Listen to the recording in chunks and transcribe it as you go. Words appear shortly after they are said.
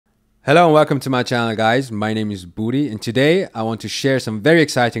Hello and welcome to my channel, guys. My name is Buri, and today I want to share some very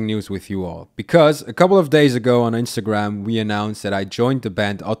exciting news with you all. Because a couple of days ago on Instagram, we announced that I joined the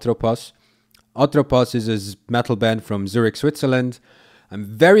band Atropas. Atropas is a metal band from Zurich, Switzerland. I'm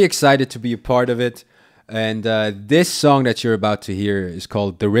very excited to be a part of it. And this song that you're about to hear is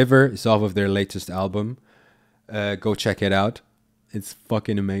called The River. It's off of their latest album. Go check it out. It's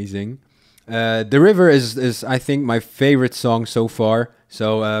fucking amazing. The River is I think my favorite song so far.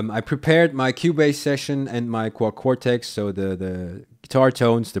 So I prepared my Cubase session and my Quad Cortex, so the guitar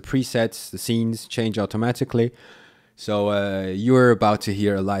tones, the presets, the scenes change automatically. So you're about to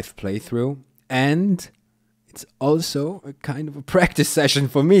hear a live playthrough, and it's also a kind of a practice session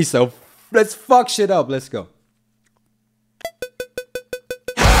for me. So let's fuck shit up. Let's go.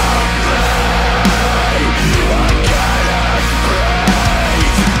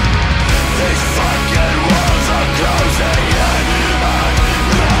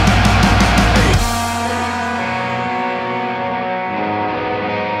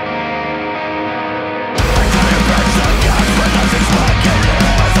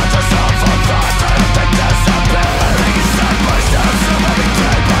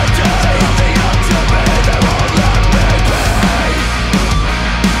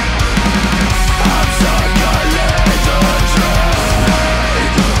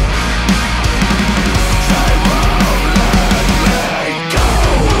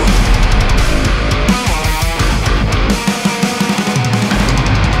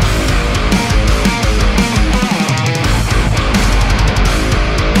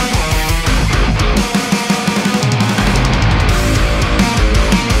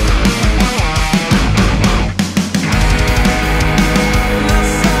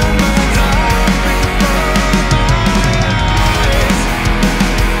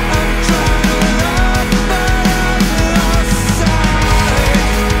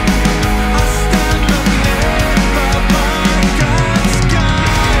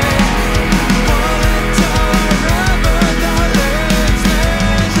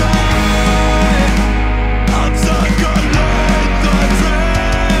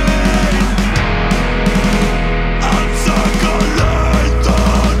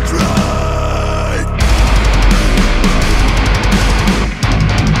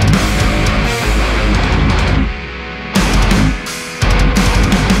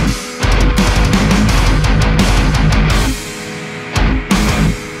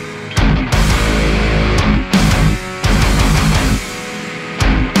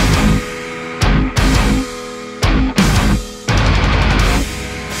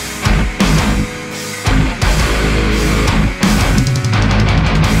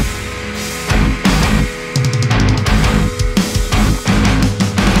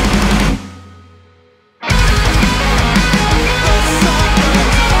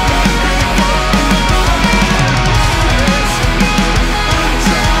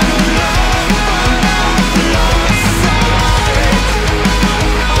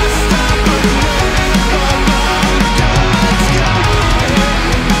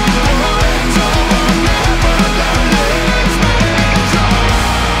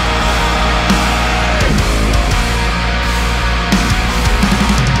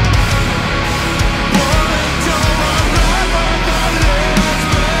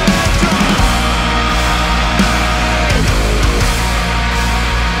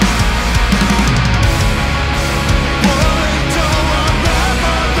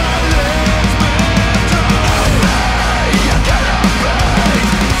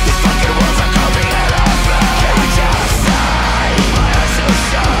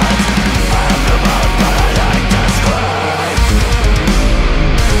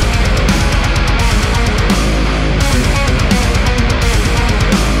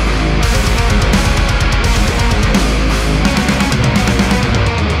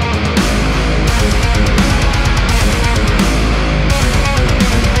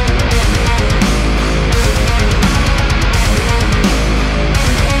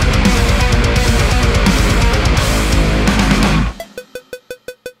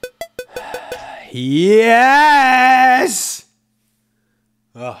 Yes!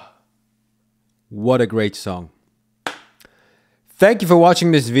 Oh, what a great song. Thank you for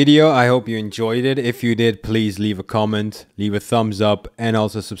watching this video. I hope you enjoyed it. If you did, please leave a comment, leave a thumbs up, and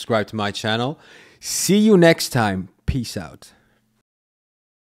also subscribe to my channel. See you next time. Peace out.